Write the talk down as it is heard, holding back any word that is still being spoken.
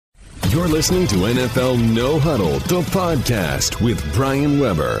You're listening to NFL No Huddle, the podcast with Brian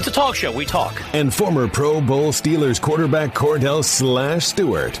Weber. It's a talk show. We talk. And former Pro Bowl Steelers quarterback Cordell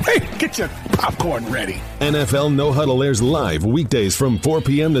Stewart. Hey, get your popcorn ready. NFL No Huddle airs live weekdays from 4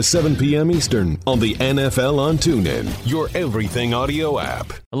 p.m. to 7 p.m. Eastern on the NFL on TuneIn, your everything audio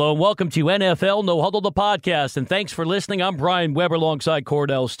app. Hello and welcome to NFL No Huddle, the podcast. And thanks for listening. I'm Brian Weber alongside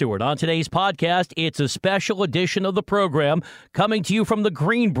Cordell Stewart. On today's podcast, it's a special edition of the program coming to you from the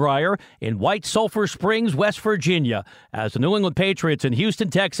Greenbrier in White Sulphur Springs, West Virginia, as the New England Patriots and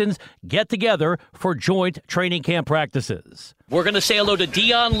Houston Texans get together for joint training camp practices. We're going to say hello to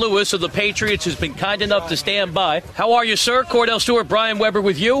Dion Lewis of the Patriots, who's been kind enough to stand by. How are you, sir? Cordell Stewart, Brian Weber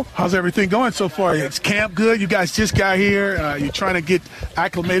with you. How's everything going so far? It's camp good. You guys just got here. You're trying to get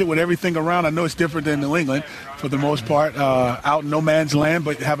acclimated with everything around. I know it's different than New England for the most part, out in no man's land,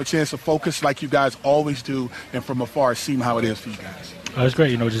 but have a chance to focus like you guys always do, and from afar see how it is for you guys. It's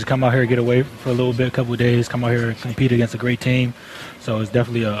great, just come out here, get away for a little bit, a couple of days, come out here and compete against a great team. So it's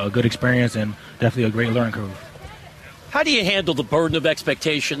definitely a good experience and definitely a great learning curve. How do you handle the burden of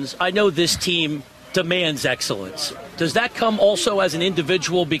expectations? I know this team demands excellence. Does that come also as an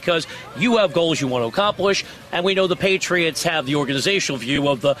individual because you have goals you want to accomplish, and we know the Patriots have the organizational view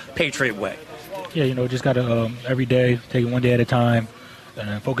of the Patriot way? Yeah, just got to every day, take it one day at a time,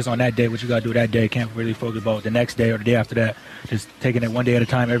 and focus on that day, what you got to do that day. Can't really focus about the next day or the day after that. Just taking it one day at a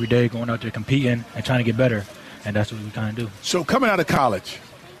time every day, going out there competing and trying to get better, and that's what we kind of do. So coming out of college,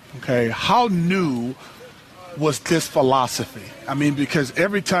 okay, how new was this philosophy? I mean, because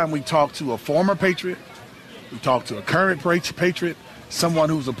every time we talk to a former Patriot, we talk to a current Patriot, someone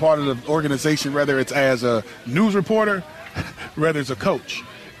who's a part of the organization, whether it's as a news reporter, whether it's a coach,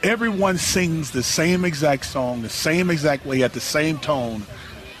 everyone sings the same exact song, the same exact way, at the same tone.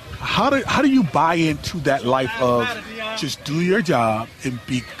 How do you buy into that life of just do your job and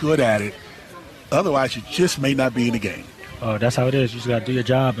be good at it? Otherwise, you just may not be in the game. That's how it is. You just got to do your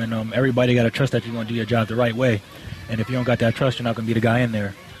job, and everybody got to trust that you're going to do your job the right way. And if you don't got that trust, you're not going to be the guy in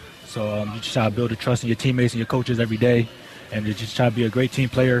there. So you just try to build the trust in your teammates and your coaches every day, and you just try to be a great team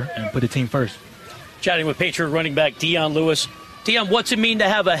player and put the team first. Chatting with Patriot running back Dion Lewis. Dion, what's it mean to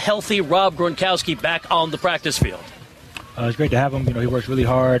have a healthy Rob Gronkowski back on the practice field? It's great to have him. He works really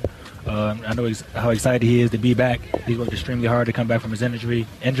hard. I know how excited he is to be back. He worked extremely hard to come back from his injury,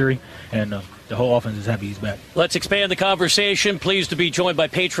 and the whole offense is happy he's back. Let's expand the conversation. Pleased to be joined by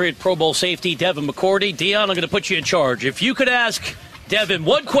Patriot Pro Bowl safety Devin McCourty. Dion, I'm going to put you in charge. If you could ask Devin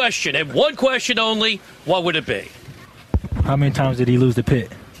one question, and one question only, what would it be? How many times did he lose the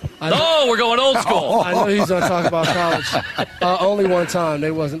pit? We're going old school. I know he's going to talk about college. Only one time.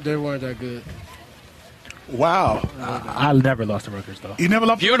 They weren't that good. Wow. I never lost to Rutgers, though. You never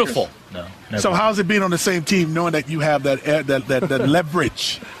lost Beautiful. To No, never. So how's it being on the same team knowing that you have that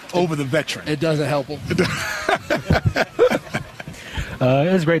leverage over the veteran? It doesn't help him.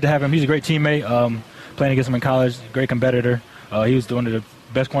 It's great to have him. He's a great teammate. Playing against him in college, great competitor. He was one of the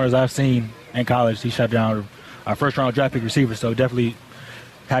best corners I've seen in college. He shut down our first-round draft pick receiver, so definitely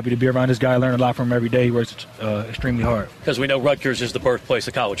happy to be around this guy. Learn a lot from him every day. He works extremely hard. Because we know Rutgers is the birthplace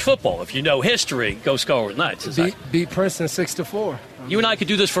of college football. If you know history, go Scarlet Knights. Beat Princeton 6-4. You and I could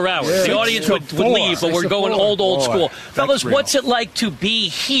do this for hours. Yeah, the audience would leave, but we're going old school. Fellas, what's it like to be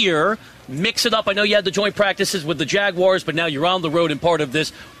here? Mix it up. I know you had the joint practices with the Jaguars, but now you're on the road and part of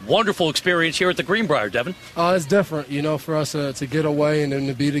this wonderful experience here at the Greenbrier, Devin. It's different, for us to get away and then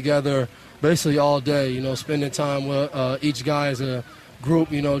to be together basically all day, spending time with each guy as a group,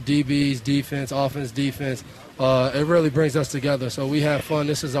 DBs, defense, offense, defense. It really brings us together. So we have fun.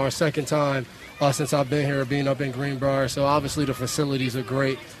 This is our second time since I've been here, being up in Greenbrier. So obviously the facilities are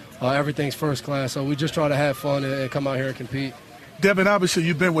great. Everything's first class. So we just try to have fun and come out here and compete. Devin, obviously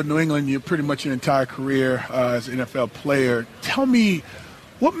you've been with New England pretty much your entire career as an NFL player. Tell me,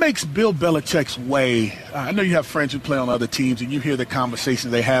 what makes Bill Belichick's way? I know you have friends who play on other teams, and you hear the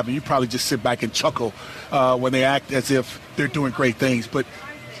conversations they have, and you probably just sit back and chuckle when they act as if they're doing great things. But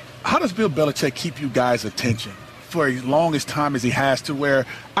how does Bill Belichick keep you guys' attention for as long as time as he has, to where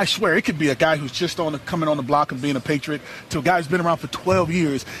I swear it could be a guy who's just coming on the block and being a Patriot to a guy who's been around for 12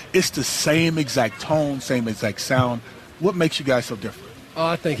 years. It's the same exact tone, same exact sound. What makes you guys so different?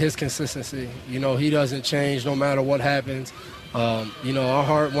 I think his consistency. He doesn't change no matter what happens. One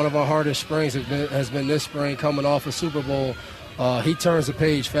of our hardest springs has been this spring coming off a Super Bowl. He turns the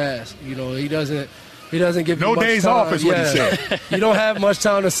page fast. He doesn't He doesn't give you no much days time. off is what he said. You don't have much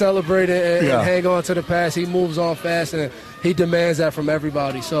time to celebrate and hang on to the pass. He moves on fast, and he demands that from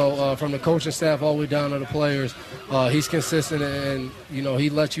everybody. So from the coaching staff all the way down to the players, he's consistent, and he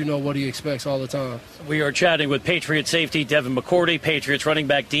lets you know what he expects all the time. We are chatting with Patriot safety Devin McCourty, Patriots running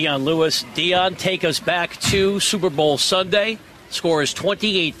back Dion Lewis. Dion, take us back to Super Bowl Sunday. Score is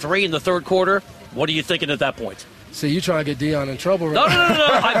 28-3 in the third quarter. What are you thinking at that point? See, you trying to get Dion in trouble right No.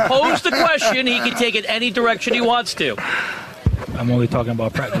 now. I posed the question. He can take it any direction he wants to. I'm only talking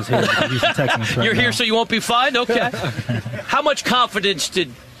about practice here. You're here so you won't be fined? Okay. How much confidence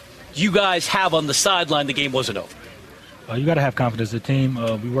did you guys have on the sideline the game wasn't over? You got to have confidence. The team,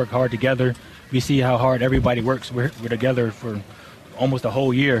 we work hard together. We see how hard everybody works. We're together for almost a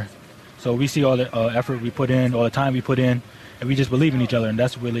whole year. So we see all the effort we put in, all the time we put in. And we just believe in each other, and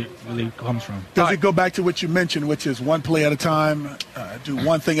that's really comes from. Does it go back to what you mentioned, which is one play at a time, do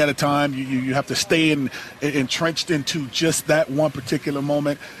one thing at a time? You have to stay entrenched into just that one particular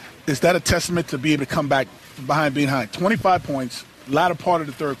moment. Is that a testament to be able to come back behind 25 points, latter part of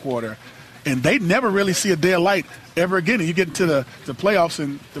the third quarter, and they never really see a day of light ever again, and you get into the playoffs,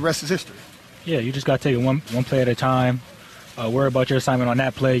 and the rest is history? Yeah, you just got to take it one play at a time. Worry about your assignment on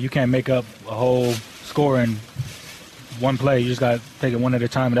that play. You can't make up a whole score in one play. You just got to take it one at a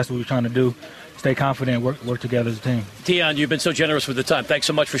time, and that's what we're trying to do. Stay confident and work together as a team. Dion, you've been so generous with the time. Thanks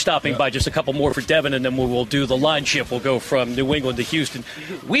so much for stopping by. Just a couple more for Devin, and then we will do the line shift. We'll go from New England to Houston.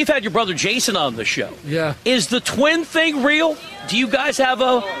 We've had your brother Jason on the show. Yeah. Is the twin thing real? Do you guys have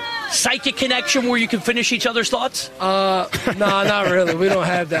a psychic connection where you can finish each other's thoughts? No, not really. We don't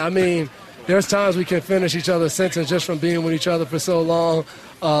have that. I mean, there's times we can finish each other's sentence just from being with each other for so long.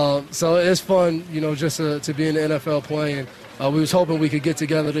 So it's fun, just to be in the NFL playing. We was hoping we could get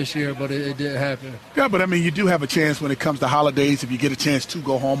together this year, but it didn't happen. Yeah, but, you do have a chance when it comes to holidays, if you get a chance to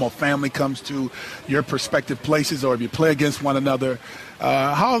go home or family comes to your prospective places or if you play against one another.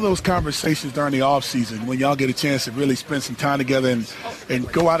 How are those conversations during the off season when y'all get a chance to really spend some time together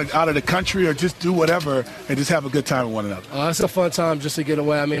and go out of the country or just do whatever and just have a good time with one another? It's a fun time just to get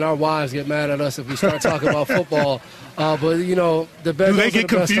away. Our wives get mad at us if we start talking about football. But, the best. Do they get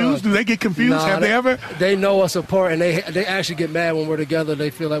confused? Do they get confused? Nah, have they ever? They know us apart, and they actually get mad when we're together.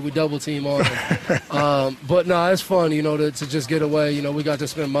 They feel like we double team on them. But, it's fun, to just get away. We got to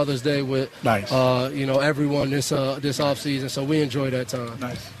spend Mother's Day with, everyone this off season, so we enjoy that time.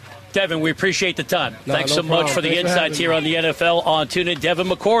 Nice. Devin, we appreciate the time. Thanks so problem. much for the Thanks insights here on the NFL on TuneIn. Devin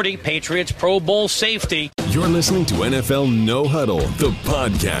McCourty, Patriots Pro Bowl safety. You're listening to NFL No Huddle, the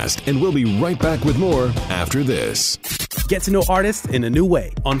podcast, and we'll be right back with more after this. Get to know artists in a new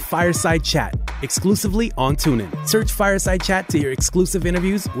way on Fireside Chat, exclusively on TuneIn. Search Fireside Chat to hear exclusive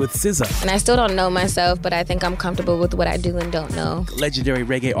interviews with SZA. And I still don't know myself, but I think I'm comfortable with what I do and don't know. Legendary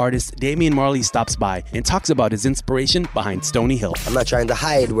reggae artist Damian Marley stops by and talks about his inspiration behind Stony Hill. I'm not trying to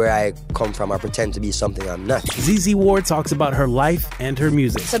hide where I come from or pretend to be something I'm not. ZZ Ward talks about her life and her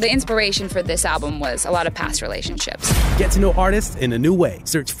music. So the inspiration for this album was a lot of past relationships. Get to know artists in a new way.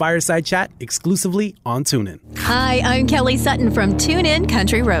 Search Fireside Chat exclusively on TuneIn. Hi, I'm Kelly Sutton from TuneIn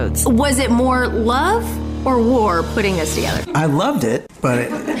Country Roads. Was it more love or war putting us together? I loved it, but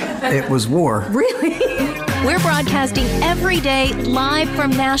it was war. Really? We're broadcasting every day live from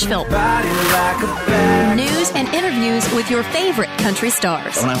Nashville. News and interviews with your favorite country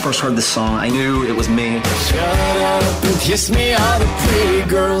stars. When I first heard this song, I knew it was me. Shut up and kiss me, all the pretty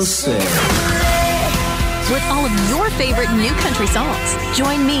girls say. With all of your favorite new country songs.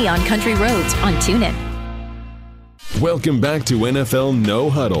 Join me on Country Roads on TuneIn. Welcome back to NFL No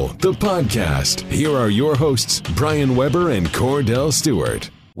Huddle, the podcast. Here are your hosts, Brian Weber and Cordell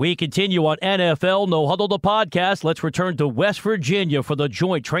Stewart. We continue on NFL No Huddle, the podcast. Let's return to West Virginia for the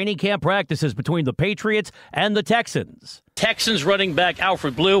joint training camp practices between the Patriots and the Texans. Texans running back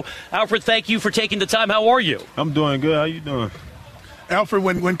Alfred Blue. Alfred, thank you for taking the time. How are you? I'm doing good. How you doing? Alfred,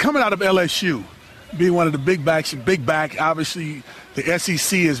 when coming out of LSU, being one of the big backs and big back, obviously the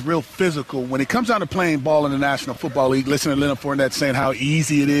SEC is real physical. When it comes down to playing ball in the National Football League, listen to Leonard Fournette saying how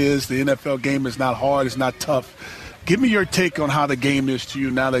easy it is. The NFL game is not hard. It's not tough. Give me your take on how the game is to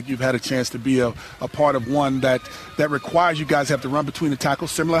you now that you've had a chance to be a part of one that requires you guys have to run between the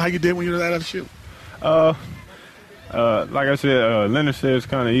tackles, similar to how you did when you were at LSU. Like I said, Leonard said it's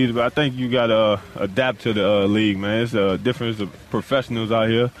kind of easy, but I think you got to adapt to the league, man. It's a difference of professionals out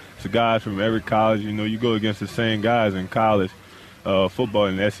here. It's guys from every college. You go against the same guys in college football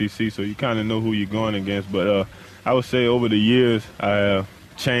in the SEC, so you kind of know who you're going against. But I would say over the years, I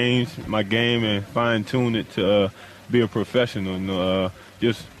changed my game and fine-tuned it to be a professional.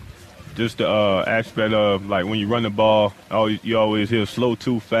 Just the aspect of, like, when you run the ball, you always hear slow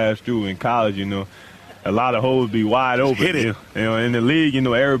to, fast through in college, a lot of holes be wide open. Hit it. You know, in the league, you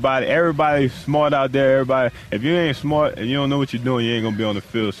know, everybody's smart out there. Everybody, if you ain't smart and you don't know what you're doing, you ain't gonna be on the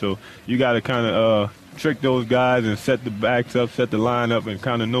field. So you got to kind of trick those guys and set the backs up, set the line up, and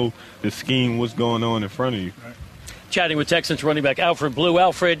kind of know the scheme, what's going on in front of you. Right. Chatting with Texans running back Alfred Blue.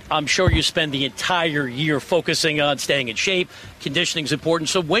 Alfred, I'm sure you spend the entire year focusing on staying in shape. Conditioning is important.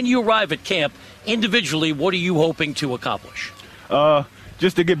 So when you arrive at camp, individually, what are you hoping to accomplish?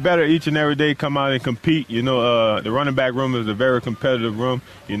 Just to get better each and every day, come out and compete. You know, the running back room is a very competitive room.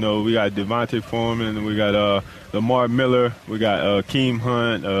 You know, we got Devontae Foreman, we got Lamar Miller, we got Keem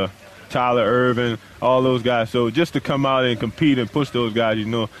Hunt, Tyler Irvin, all those guys. So just to come out and compete and push those guys, you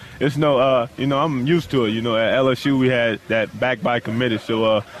know, it's no, you know, I'm used to it. You know, at LSU we had that back by committee.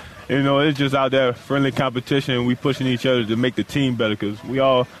 So, you know, it's just out there, friendly competition, and we pushing each other to make the team better because we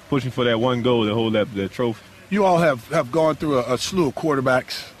all pushing for that one goal to hold that trophy. You all have gone through a slew of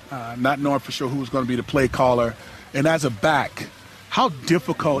quarterbacks, not knowing for sure who's going to be the play caller. And as a back, how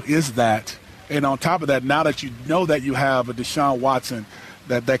difficult is that? And on top of that, now that you know that you have a Deshaun Watson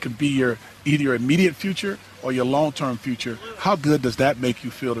that can be either your immediate future or your long-term future, how good does that make you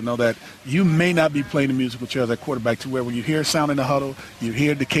feel to know that you may not be playing the musical chairs at quarterback to where when you hear sound in the huddle, you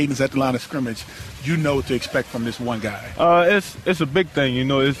hear the cadence at the line of scrimmage, you know what to expect from this one guy? It's a big thing. You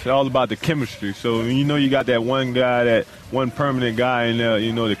know, it's all about the chemistry. So, you know, you got that one guy, that one permanent guy in there,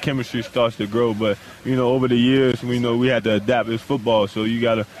 you know, the chemistry starts to grow. But, you know, over the years, we know we had to adapt. It's football. So you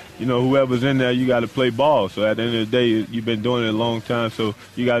got to, you know, whoever's in there, you got to play ball. So at the end of the day, you've been doing it a long time. So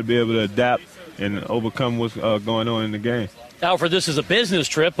you got to be able to adapt and overcome what's going on in the game. Alfred, this is a business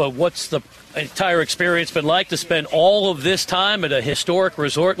trip, but what's the entire experience been like to spend all of this time at a historic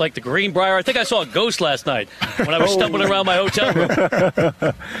resort like the Greenbrier? I think I saw a ghost last night when I was stumbling around my hotel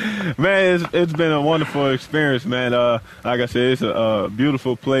room. Man, it's been a wonderful experience, man. Like I said, it's a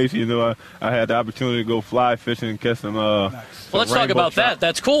beautiful place. You know, I had the opportunity to go fly fishing and catch some Well, let's talk about that.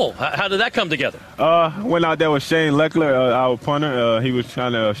 That's cool. How did that come together? I went out there with Shane Leckler, our punter. He was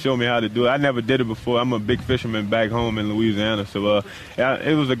trying to show me how to do it. I never did it before. I'm a big fisherman back home in Louisiana. So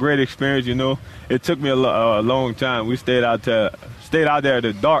it was a great experience, you know. It took me a long time. We stayed out there at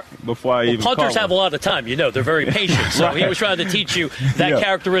the dark before I even caught punters one. have a lot of time, you know. They're very patient. So he was trying to teach you that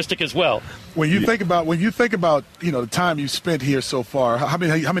characteristic as well. When you think about you know the time you spent here so far, how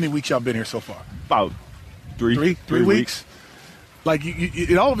many weeks y'all been here so far? About three weeks. Like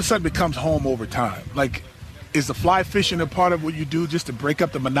it all of a sudden becomes home over time. Like, is the fly fishing a part of what you do just to break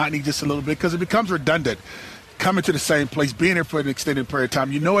up the monotony just a little bit? Because it becomes redundant. Coming to the same place, being here for an extended period of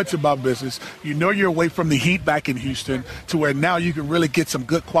time, you know it's about business. You know you're away from the heat back in Houston to where now you can really get some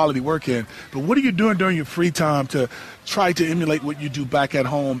good quality work in. But what are you doing during your free time to try to emulate what you do back at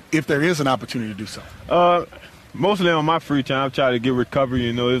home if there is an opportunity to do so? Mostly on my free time, I try to get recovery.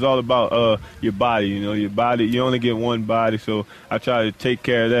 You know, it's all about your body. You know, your body, you only get one body, so I try to take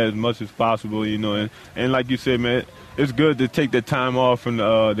care of that as much as possible, you know. And like you said, man, it's good to take the time off from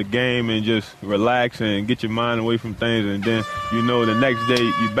the game and just relax and get your mind away from things, and then, you know, the next day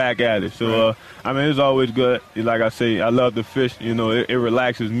you're back at it. So, I mean, it's always good. Like I say, I love to fish. You know, it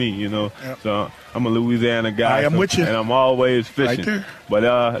relaxes me, you know. Yep. So I'm a Louisiana guy. I am with you. And I'm always fishing. Right there.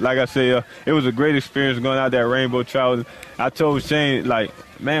 But like I say, it was a great experience going out that rainbow trout. I told Shane, like,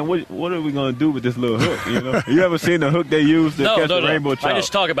 man, what are we going to do with this little hook, you know? You ever seen the hook they use to catch the rainbow trout? I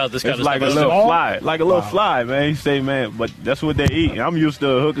just talk about this kind of stuff. It's like a little fly. Like a little fly, man. He say, man, but that's what they eat. I'm used to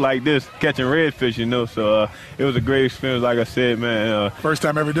a hook like this, catching redfish, you know? So it was a great experience, like I said, man. First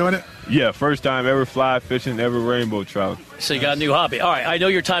time ever doing it? Yeah, first time ever fly fishing, ever rainbow trout. So you got a new hobby. All right, I know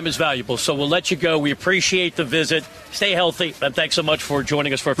your time is valuable, so we'll let you go. We appreciate the visit. Stay healthy, and thanks so much for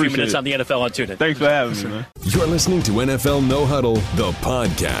joining us for a few minutes on the NFL on TuneIn. Thanks for having me, man. You're listening to NFL No Huddle, the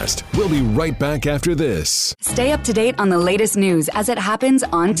podcast. We'll be right back after this. Stay up to date on the latest news as it happens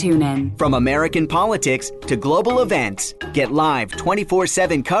on TuneIn. From American politics to global events, get live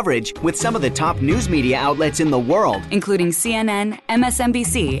 24/7 coverage with some of the top news media outlets in the world, including CNN,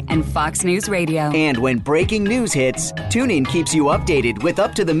 MSNBC, and Fox News Radio. And when breaking news hits, TuneIn keeps you updated with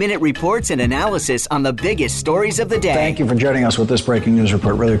up-to-the-minute reports and analysis on the biggest stories of the day. Thank you for joining us with this breaking news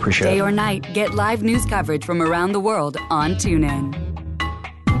report. Really appreciate it. Day or night, get live news coverage from around the world on TuneIn.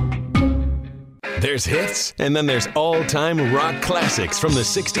 There's hits, and then there's all-time rock classics from the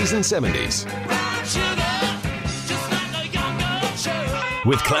 60s and 70s.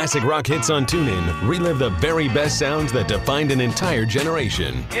 With classic rock hits on TuneIn, relive the very best sounds that defined an entire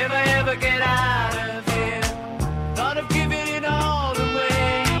generation. If I ever get out of here, thought of giving it all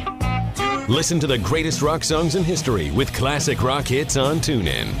away. Listen to the greatest rock songs in history with classic rock hits on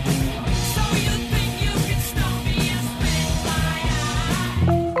TuneIn.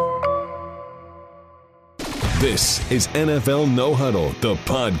 This is NFL No Huddle, the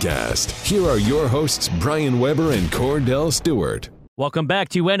podcast. Here are your hosts, Brian Weber and Cordell Stewart. Welcome back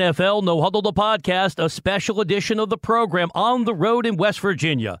to NFL No Huddle, the podcast, a special edition of the program on the road in West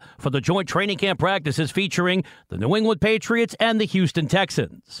Virginia for the joint training camp practices featuring the New England Patriots and the Houston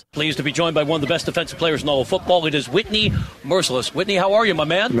Texans. Pleased to be joined by one of the best defensive players in all of football. It is Whitney Mercilus. Whitney, how are you, my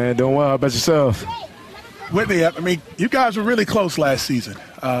man? Man, doing well. How about yourself? Whitney, I mean, you guys were really close last season.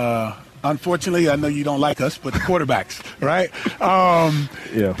 Unfortunately, I know you don't like us, but the quarterbacks, right?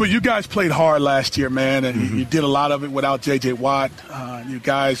 Yeah. But you guys played hard last year, man, and you did a lot of it without J.J. Watt. You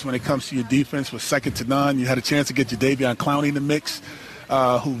guys, when it comes to your defense, was second to none. You had a chance to get your Davion Clowney in the mix,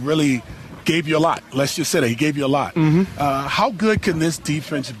 who really gave you a lot. Let's just say that. He gave you a lot. How good can this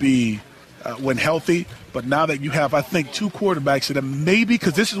defense be when healthy? But now that you have, I think, two quarterbacks that maybe,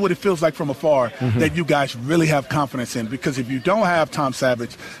 because this is what it feels like from afar, that you guys really have confidence in. Because if you don't have Tom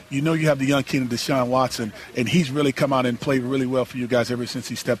Savage, you know you have the young kid, Deshaun Watson, and he's really come out and played really well for you guys ever since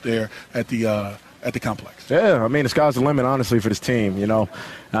he stepped there at the complex. Yeah, I mean, the sky's the limit, honestly, for this team. You know,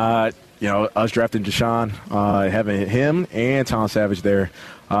 us drafting Deshaun, having him and Tom Savage there,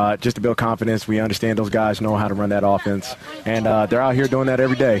 just to build confidence. We understand those guys know how to run that offense, and they're out here doing that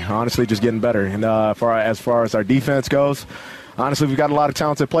every day, honestly, just getting better. And as far as our defense goes, honestly, we've got a lot of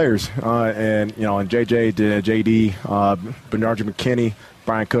talented players, and JJ, JD, Bernard McKinney,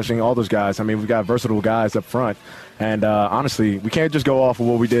 Brian Cushing, all those guys. I mean, we've got versatile guys up front. And honestly, we can't just go off of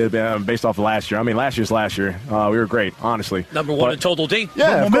what we did based off of last year. I mean, last year. We were great, honestly. Number one in total D.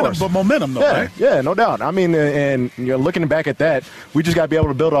 Yeah, but momentum, though, right? Yeah, no doubt. I mean, and looking back at that, we just got to be able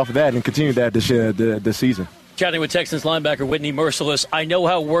to build off of that and continue that this season. Chatting with Texans linebacker Whitney Mercilus. I know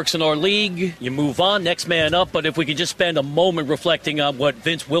how it works in our league. You move on, next man up. But if we could just spend a moment reflecting on what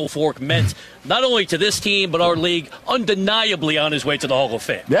Vince Wilfork meant, not only to this team, but our league, undeniably on his way to the Hall of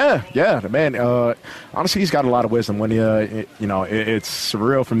Fame. Yeah, man. Honestly, he's got a lot of wisdom. When it's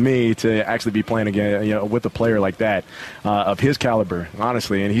surreal for me to actually be playing again, with a player like that, of his caliber,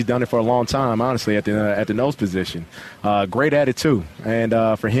 honestly. And he's done it for a long time, honestly, at the nose position. Great at it too. And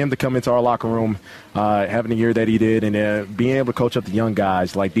for him to come into our locker room, having the year that he did, and being able to coach up the young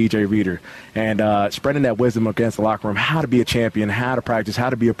guys like DJ Reader, and spreading that wisdom against the locker room, how to be a champion, how to practice,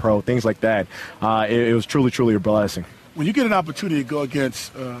 how to be a pro, things like that. It was truly a blessing. When you get an opportunity to go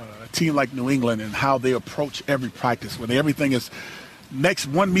against a team like New England and how they approach every practice, when everything is next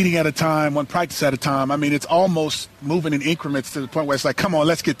one meeting at a time, one practice at a time, I mean, it's almost moving in increments to the point where it's like, come on,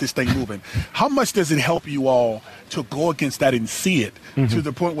 let's get this thing moving. How much does it help you all to go against that and see it to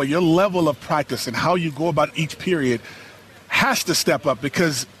the point where your level of practice and how you go about each period has to step up,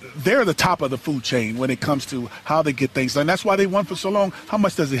 because they're the top of the food chain when it comes to how they get things done. That's why they won for so long. How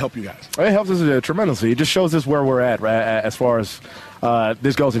much does it help you guys? It helps us tremendously. It just shows us where we're at, right, as far as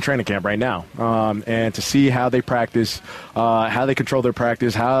this goes in training camp right now. And to see how they practice, how they control their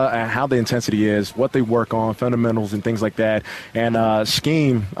practice, how the intensity is, what they work on, fundamentals and things like that, and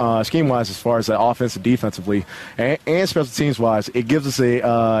scheme-wise as far as the offense and defensively, and special teams-wise, it gives us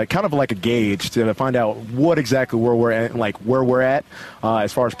a kind of like a gauge to find out what exactly where we're at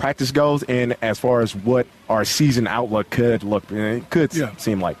as far as practice goes, and as far as what our season outlook could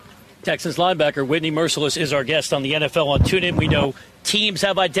seem like. Texans linebacker Whitney Mercilus is our guest on the NFL on TuneIn. We know teams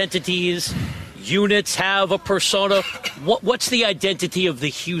have identities, units have a persona. What's the identity of the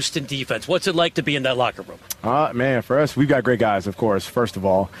Houston defense? What's it like to be in that locker room? Man, for us, we've got great guys, of course, first of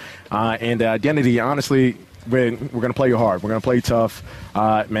all. And the identity, honestly, we're going to play you hard. We're going to play you tough.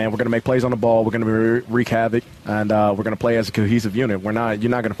 Man, we're going to make plays on the ball. We're going to wreak havoc, and we're going to play as a cohesive unit. You're not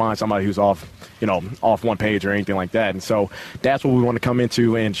going to find somebody who's off one page or anything like that. And so that's what we want to come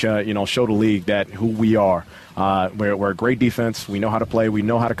into and show the league that who we are. We're a great defense. We know how to play. We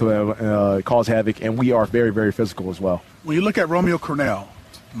know how to cause havoc, and we are very, very physical as well. When you look at Romeo Crennel,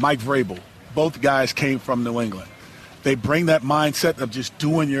 Mike Vrabel, both guys came from New England. They bring that mindset of just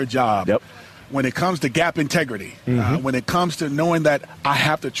doing your job. Yep. When it comes to gap integrity, when it comes to knowing that I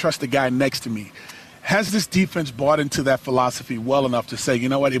have to trust the guy next to me, has this defense bought into that philosophy well enough to say, you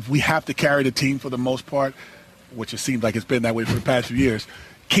know what, if we have to carry the team for the most part, which it seems like it's been that way for the past few years,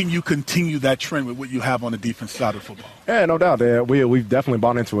 can you continue that trend with what you have on the defense side of football? Yeah, no doubt. We've definitely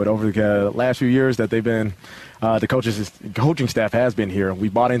bought into it over the last few years that they've been the coaching staff has been here. We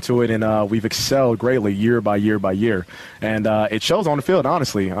bought into it, and we've excelled greatly year by year by year. And it shows on the field,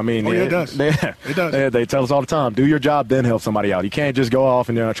 honestly. I mean, it does. It does. They tell us all the time, do your job, then help somebody out. You can't just go off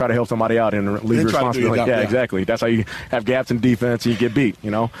and try to help somebody out and leave your responsibility. Yeah, exactly. That's how you have gaps in defense and you get beat,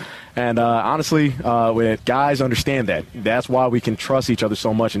 And honestly, when guys understand that, that's why we can trust each other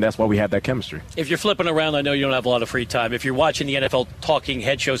so much, and that's why we have that chemistry. If you're flipping around, I know you don't have a lot of free time. If you're watching the NFL talking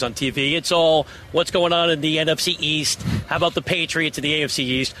head shows on TV, it's all what's going on in the NFL NFC East? How about the Patriots in the AFC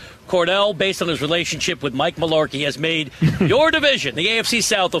East? Cordell, based on his relationship with Mike Mularkey, has made your division, the AFC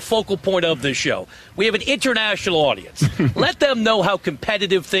South, a focal point of this show. We have an international audience. Let them know how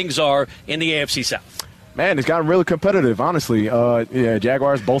competitive things are in the AFC South. Man, it's gotten really competitive, honestly.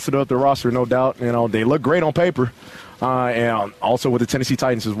 Jaguars bolstered up the roster, no doubt. They look great on paper. And also with the Tennessee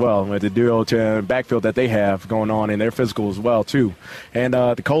Titans as well, with the duo to backfield that they have going on, and they're physical as well, too. And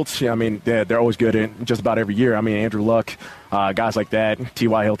the Colts, they're always good in just about every year. Andrew Luck, guys like that,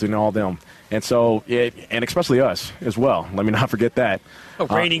 T.Y. Hilton, and all them. And so, and especially us as well. Let me not forget that.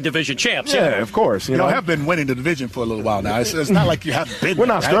 Reigning division champs. Yeah, of course. You have been winning the division for a little while now. It's not like you haven't been. We're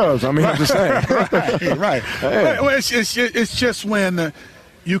not scrubs. I'm just saying. Right. Hey. Well, it's just when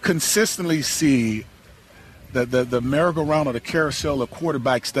you consistently see the merry-go-round or the carousel of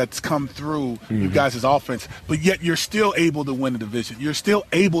quarterbacks that's come through you guys' offense, but yet you're still able to win the division. You're still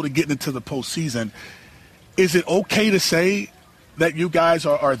able to get into the postseason. Is it okay to say that you guys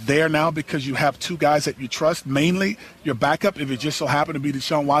are there now because you have two guys that you trust, mainly your backup, if it just so happened to be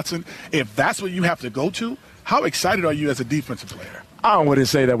Deshaun Watson? If that's what you have to go to, how excited are you as a defensive player? I wouldn't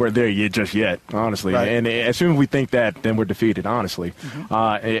say that we're there just yet, honestly. Right. And as soon as we think that, then we're defeated, honestly.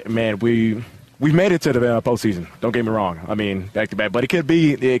 We've made it to the postseason. Don't get me wrong. Back to back, but it could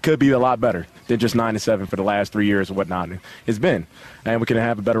be a lot better than just 9-7 for the last 3 years or whatnot. It's been, and we can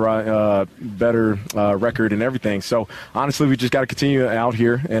have a better record and everything. So honestly, we just got to continue out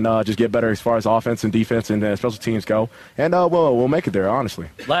here and just get better as far as offense and defense and special teams go, and we'll make it there. Honestly.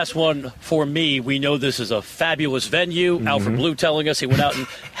 Last one for me. We know this is a fabulous venue. Alfred Blue telling us he went out and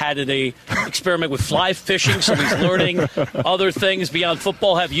had an experiment with fly fishing, so he's learning other things beyond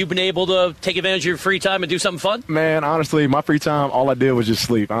football. Have you been able to take advantage of your free time and do something fun? Man, honestly, my free time, all I did was just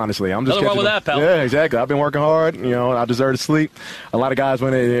sleep. Honestly, I'm just nothing wrong with that, pal. Yeah, exactly. I've been working hard. I deserve to sleep. A lot of guys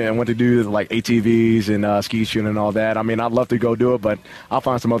went to do like ATVs and ski shooting and all that. I'd love to go do it, but I'll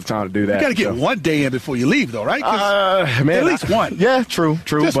find some other time to do that. You got to get one day in before you leave, though, right? Man, at least one. Yeah, true.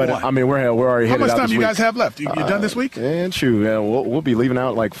 Just but one. we're already headed out. How much time this you week. guys have left? You done this week? And we'll be leaving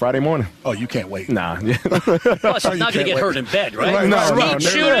out like Friday morning. Oh, you can't wait. Nah. Plus, you're not going to get hurt in bed, right? No, Speed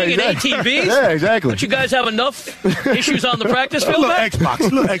shooting and ATVs. Yeah, exactly. Don't you guys have enough issues on the practice field? Little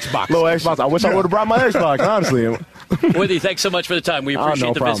Xbox. I wish I would have brought my Xbox, honestly. Withy, thanks so much for the time. We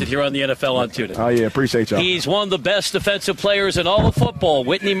appreciate the visit here on the NFL on TuneIn. Oh, yeah, appreciate y'all. He's one of the best defensive players in all of football,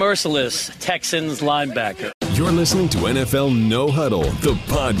 Whitney Merciless, Texans linebacker. You're listening to NFL No Huddle, the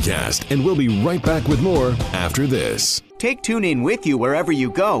podcast, and we'll be right back with more after this. Take TuneIn with you wherever you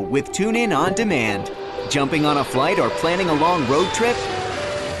go with TuneIn On Demand. Jumping on a flight or planning a long road trip?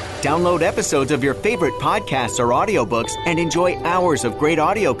 Download episodes of your favorite podcasts or audiobooks and enjoy hours of great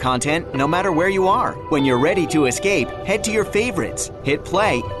audio content no matter where you are. When you're ready to escape, head to your favorites, hit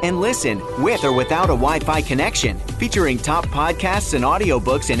play, and listen with or without a Wi-Fi connection. Featuring top podcasts and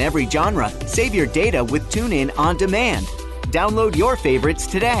audiobooks in every genre, save your data with TuneIn On Demand. Download your favorites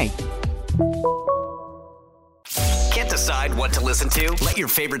today. Can't decide what to listen to? Let your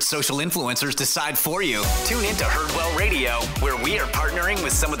favorite social influencers decide for you. Tune in to Herdwell Radio, where we are partnering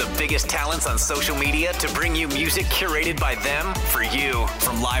with some of the biggest talents on social media to bring you music curated by them for you.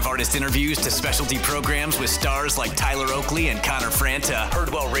 From live artist interviews to specialty programs with stars like Tyler Oakley and Connor Franta,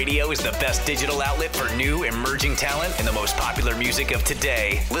 Herdwell Radio is the best digital outlet for new, emerging talent and the most popular music of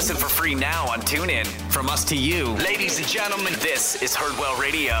today. Listen for free now on TuneIn. From us to you, ladies and gentlemen, this is Herdwell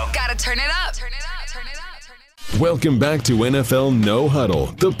Radio. Gotta turn it up. Welcome back to NFL No Huddle,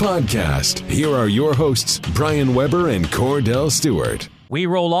 the podcast. Here are your hosts, Brian Weber and Cordell Stewart. We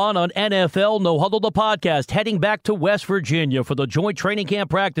roll on NFL No Huddle, the podcast, heading back to West Virginia for the joint training camp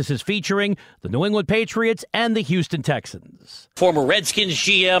practices featuring the New England Patriots and the Houston Texans. Former Redskins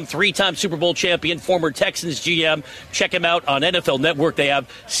GM, three-time Super Bowl champion, former Texans GM. Check him out on NFL Network. They have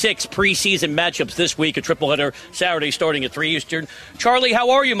 6 preseason matchups this week, a tripleheader Saturday starting at 3 Eastern. Charlie, how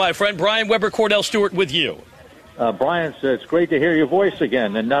are you, my friend? Brian Weber, Cordell Stewart with you. Brian, it's great to hear your voice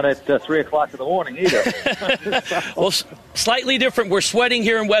again, and not at 3 o'clock in the morning either. Well, slightly different. We're sweating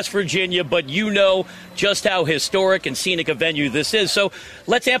here in West Virginia, but you know just how historic and scenic a venue this is. So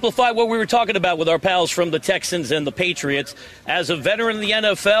let's amplify what we were talking about with our pals from the Texans and the Patriots. As a veteran in the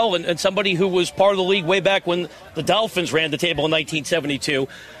NFL and somebody who was part of the league way back when the Dolphins ran the table in 1972,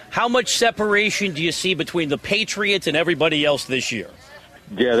 how much separation do you see between the Patriots and everybody else this year?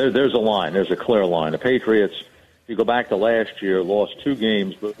 Yeah, there's a line. There's a clear line. The Patriots, you go back to last year, lost 2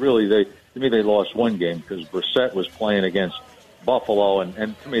 games, but really they lost 1 game because Brissett was playing against Buffalo, and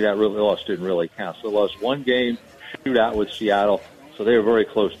to me that loss didn't really count. So they lost 1 game, shootout with Seattle, so they were very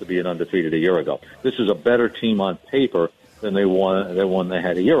close to being undefeated a year ago. This is a better team on paper than the one they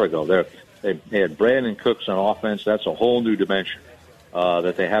had a year ago. They had Brandon Cooks on offense. That's a whole new dimension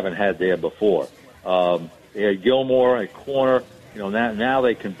that they haven't had there before. They had Gilmore at corner. Now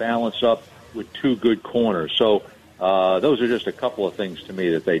they can balance up with two good corners. So those are just a couple of things to me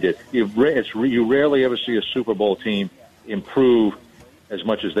that they did. You rarely ever see a Super Bowl team improve as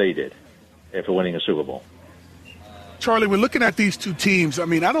much as they did after winning a Super Bowl. Charlie, we're looking at these two teams. I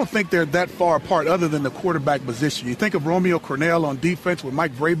mean, I don't think they're that far apart other than the quarterback position. You think of Romeo Crennel on defense with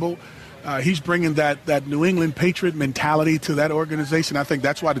Mike Vrabel. He's bringing that New England Patriot mentality to that organization. I think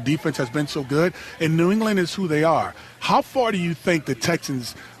that's why the defense has been so good. And New England is who they are. How far do you think the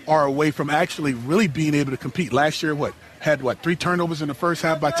Texans are away from actually really being able to compete? Last year, had 3 turnovers in the first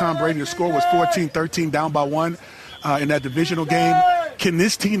half by Tom Brady. The score was 14-13, down by 1 in that divisional game. Can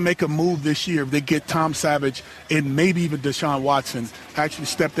this team make a move this year if they get Tom Savage and maybe even Deshaun Watson actually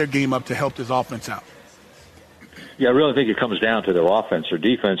step their game up to help this offense out? Yeah, I really think it comes down to their offense. Their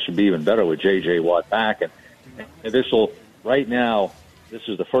defense should be even better with J.J. Watt back. And right now, this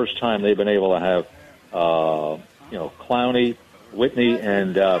is the first time they've been able to have, Clowney, Whitney,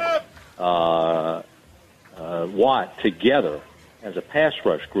 and Watt together as a pass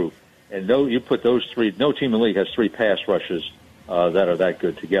rush group. And you put those three, no team in the league has 3 pass rushes that are that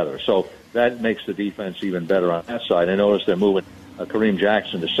good together. So that makes the defense even better on that side. I notice they're moving Kareem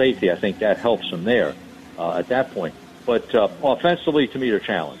Jackson to safety. I think that helps them there at that point. But offensively, to me, they're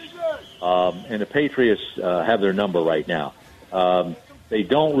challenged. And the Patriots have their number right now. They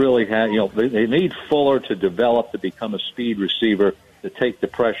don't really have, they need Fuller to develop to become a speed receiver to take the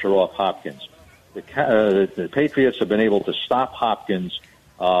pressure off Hopkins. The Patriots have been able to stop Hopkins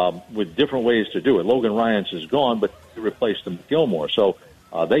with different ways to do it. Logan Ryans is gone, but they replaced him with Gilmore. So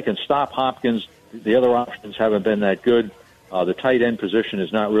they can stop Hopkins. The other options haven't been that good. The tight end position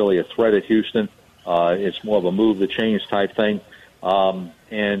is not really a threat at Houston. It's more of a move the chains type thing.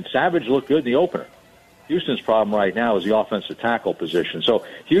 And Savage looked good in the opener. Houston's problem right now is the offensive tackle position. So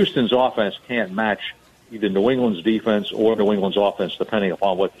Houston's offense can't match either New England's defense or New England's offense, depending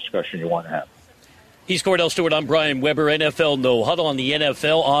upon what discussion you want to have. He's Cordell Stewart. I'm Brian Weber. NFL No Huddle on the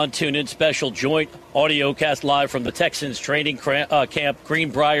NFL on TuneIn. Special joint audio cast live from the Texans training camp,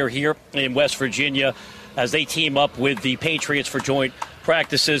 Greenbrier here in West Virginia, as they team up with the Patriots for joint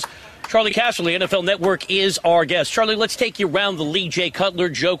practices. Charlie Casserly, NFL Network, is our guest. Charlie, let's take you around the league. Jay Cutler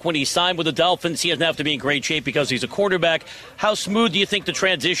joke when he signed with the Dolphins. He doesn't have to be in great shape because he's a quarterback. How smooth do you think the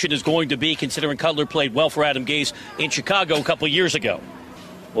transition is going to be, considering Cutler played well for Adam Gase in Chicago a couple of years ago?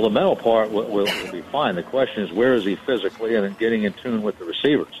 Well, the mental part will be fine. The question is, where is he physically and getting in tune with the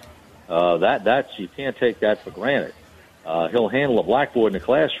receivers? That's you can't take that for granted. He'll handle a blackboard in the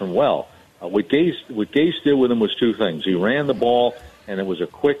classroom well. What Gase did with him was 2 things. He ran the ball, and it was a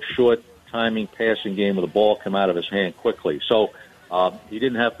quick, short, timing passing game where the ball come out of his hand quickly. So he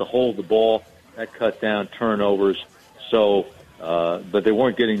didn't have to hold the ball. That cut down turnovers. So, but they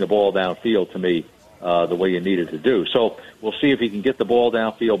weren't getting the ball downfield to me the way you needed to do. So we'll see if he can get the ball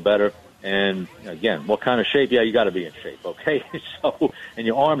downfield better. And, again, what kind of shape? Yeah, you got to be in shape, okay? And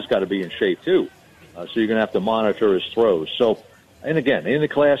your arm's got to be in shape, too. So you're going to have to monitor his throws. So, and, again, in the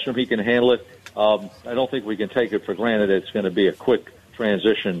classroom, he can handle it. I don't think we can take it for granted that it's going to be a quick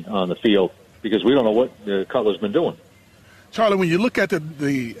transition on the field because we don't know what Cutler's been doing. Charlie, when you look at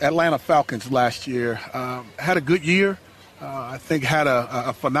the Atlanta Falcons last year, had a good year. I think had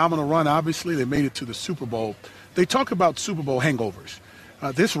a phenomenal run, obviously. They made it to the Super Bowl. They talk about Super Bowl hangovers.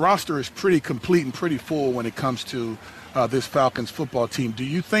 This roster is pretty complete and pretty full when it comes to this Falcons football team. Do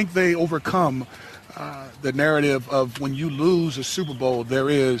you think they overcome the narrative of when you lose a Super Bowl, there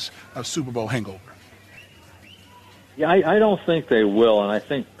is a Super Bowl hangover? Yeah, I don't think they will, and I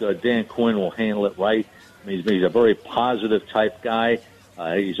think Dan Quinn will handle it right. I mean, he's a very positive type guy.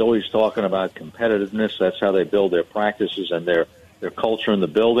 He's always talking about competitiveness. That's how they build their practices and their culture in the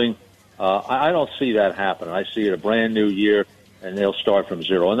building. I don't see that happening. I see it a brand new year, and they'll start from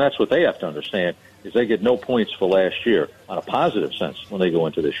zero. And that's what they have to understand, is they get no points for last year on a positive sense when they go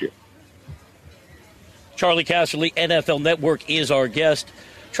into this year. Charlie Casserly, NFL Network, is our guest.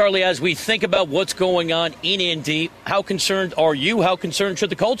 Charlie, as we think about what's going on in Indy, how concerned are you? How concerned should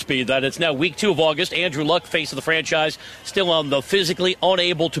the Colts be that it's now week 2 of August? Andrew Luck, face of the franchise, still on the physically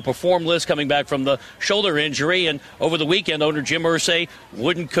unable to perform list, coming back from the shoulder injury. And over the weekend, owner Jim Irsay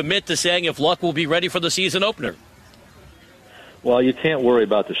wouldn't commit to saying if Luck will be ready for the season opener. Well, you can't worry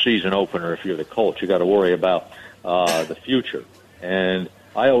about the season opener if you're the Colts. You got to worry about the future. And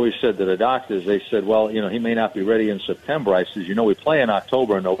I always said to the doctors, they said, well, he may not be ready in September. I said, we play in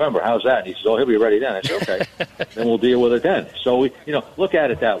October and November. How's that? And he says, he'll be ready then. I said, okay, then we'll deal with it then. So, look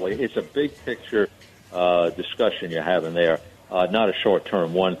at it that way. It's a big picture discussion you're having there, not a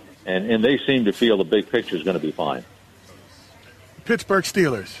short-term one. and they seem to feel the big picture is going to be fine. Pittsburgh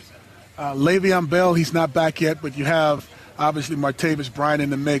Steelers. Le'Veon Bell, he's not back yet, but you have obviously Martavis Bryant in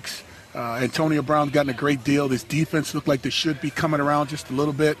the mix. Antonio Brown's gotten a great deal. This defense look like they should be coming around just a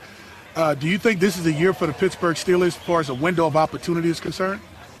little bit. Do you think this is a year for the Pittsburgh Steelers as far as a window of opportunity is concerned?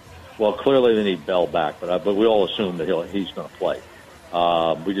 Well, clearly they need Bell back, but we all assume that he's going to play.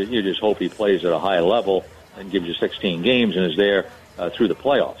 You just hope he plays at a high level and gives you 16 games and is there through the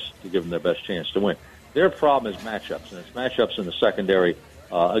playoffs to give them their best chance to win. Their problem is matchups, and it's matchups in the secondary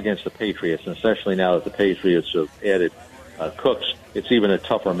against the Patriots, and especially now that the Patriots have added Cooks, it's even a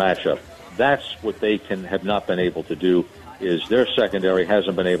tougher matchup. That's what they have not been able to do, is their secondary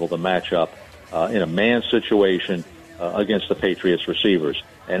hasn't been able to match up in a man situation against the Patriots receivers.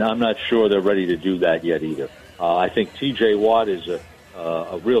 And I'm not sure they're ready to do that yet either. I think T.J. Watt is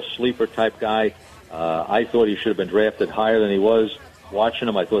a real sleeper type guy. I thought he should have been drafted higher than he was. Watching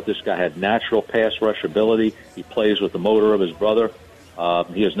him, I thought this guy had natural pass rush ability. He plays with the motor of his brother.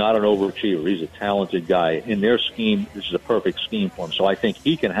 He is not an overachiever. He's a talented guy. In their scheme, this is a perfect scheme for him. So I think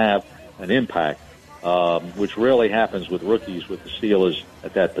he can have an impact, which rarely happens with rookies with the Steelers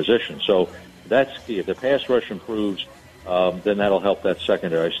at that position. So that's key. If the pass rush improves, then that'll help that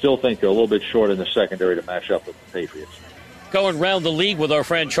secondary. I still think they're a little bit short in the secondary to match up with the Patriots. Going around the league with our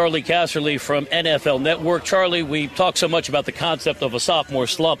friend Charlie Casserly from NFL Network. Charlie, we talk so much about the concept of a sophomore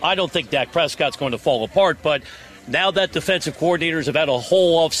slump. I don't think Dak Prescott's going to fall apart, but now that defensive coordinators have had a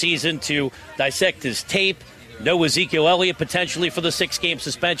whole offseason to dissect his tape, no Ezekiel Elliott potentially for the 6-game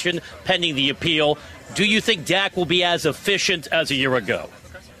suspension pending the appeal, do you think Dak will be as efficient as a year ago?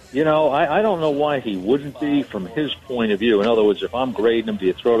 You know, I don't know why he wouldn't be from his point of view. In other words, if I'm grading him, do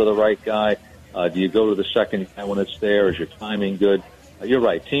you throw to the right guy? Do you go to the second guy when it's there? Is your timing good? You're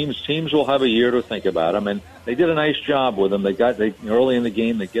right. Teams will have a year to think about him, and they did a nice job with him. They early in the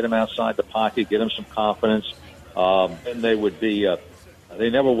game, they get him outside the pocket, get him some confidence, and they would be. They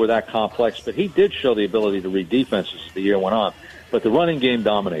never were that complex, but he did show the ability to read defenses as the year went on. But the running game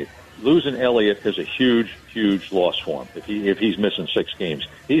dominated. Losing Elliott is a huge, huge loss for him if he's missing 6 games.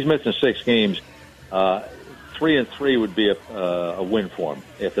 He's missing 6 games. 3-3 would be a win for him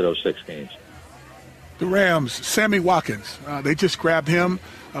after those 6 games. The Rams, Sammy Watkins, they just grabbed him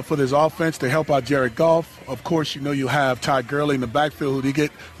for this offense to help out Jared Goff. Of course, you know you have Todd Gurley in the backfield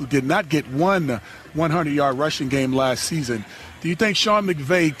who did not get one 100-yard rushing game last season. Do you think Sean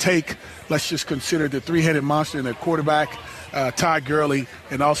McVay let's just consider the three-headed monster in their quarterback, Todd Gurley,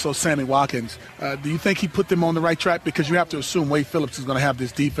 and also Sammy Watkins, do you think he put them on the right track? Because you have to assume Wade Phillips is going to have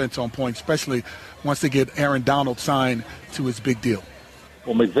this defense on point, especially once they get Aaron Donald signed to his big deal.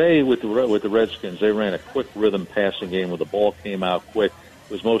 Well, McVay with the Redskins, they ran a quick rhythm passing game where the ball came out quick.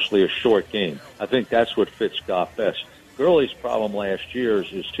 It was mostly a short game. I think that's what fits Goff best. Gurley's problem last year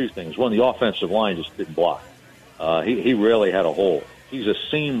is 2 things. One, the offensive line just didn't block. He really had a hole. He's a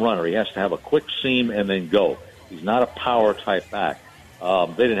seam runner. He has to have a quick seam and then go. He's not a power type back.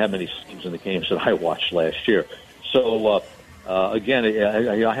 They didn't have many seams in the games that I watched last year. So, again,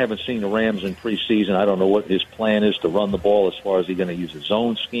 I haven't seen the Rams in preseason. I don't know what his plan is to run the ball as far as he's going to use his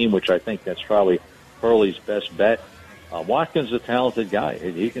zone scheme, which I think that's probably Hurley's best bet. Watkins is a talented guy.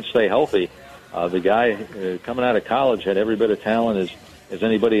 He can stay healthy. The guy coming out of college had every bit of talent as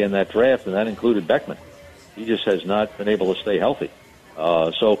anybody in that draft, and that included Beckman. He just has not been able to stay healthy.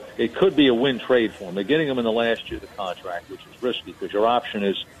 So it could be a win trade for him. They're getting him in the last year of the contract, which is risky because your option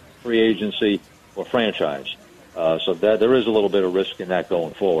is free agency or franchise. So there is a little bit of risk in that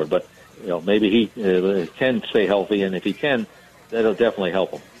going forward. But maybe he can stay healthy, and if he can, that'll definitely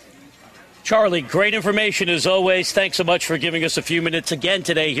help him. Charlie, great information as always. Thanks so much for giving us a few minutes again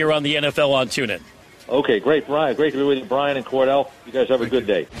today here on the NFL on TuneIn. Okay, great, Brian. Great to be with you, Brian and Cordell. You guys have a good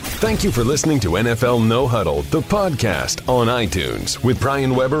day. Thank you for listening to NFL No Huddle, the podcast on iTunes with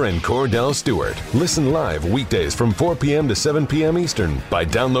Brian Weber and Cordell Stewart. Listen live weekdays from 4 p.m. to 7 p.m. Eastern by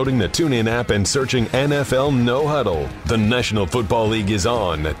downloading the TuneIn app and searching NFL No Huddle. The National Football League is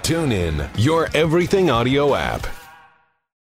on TuneIn, your everything audio app.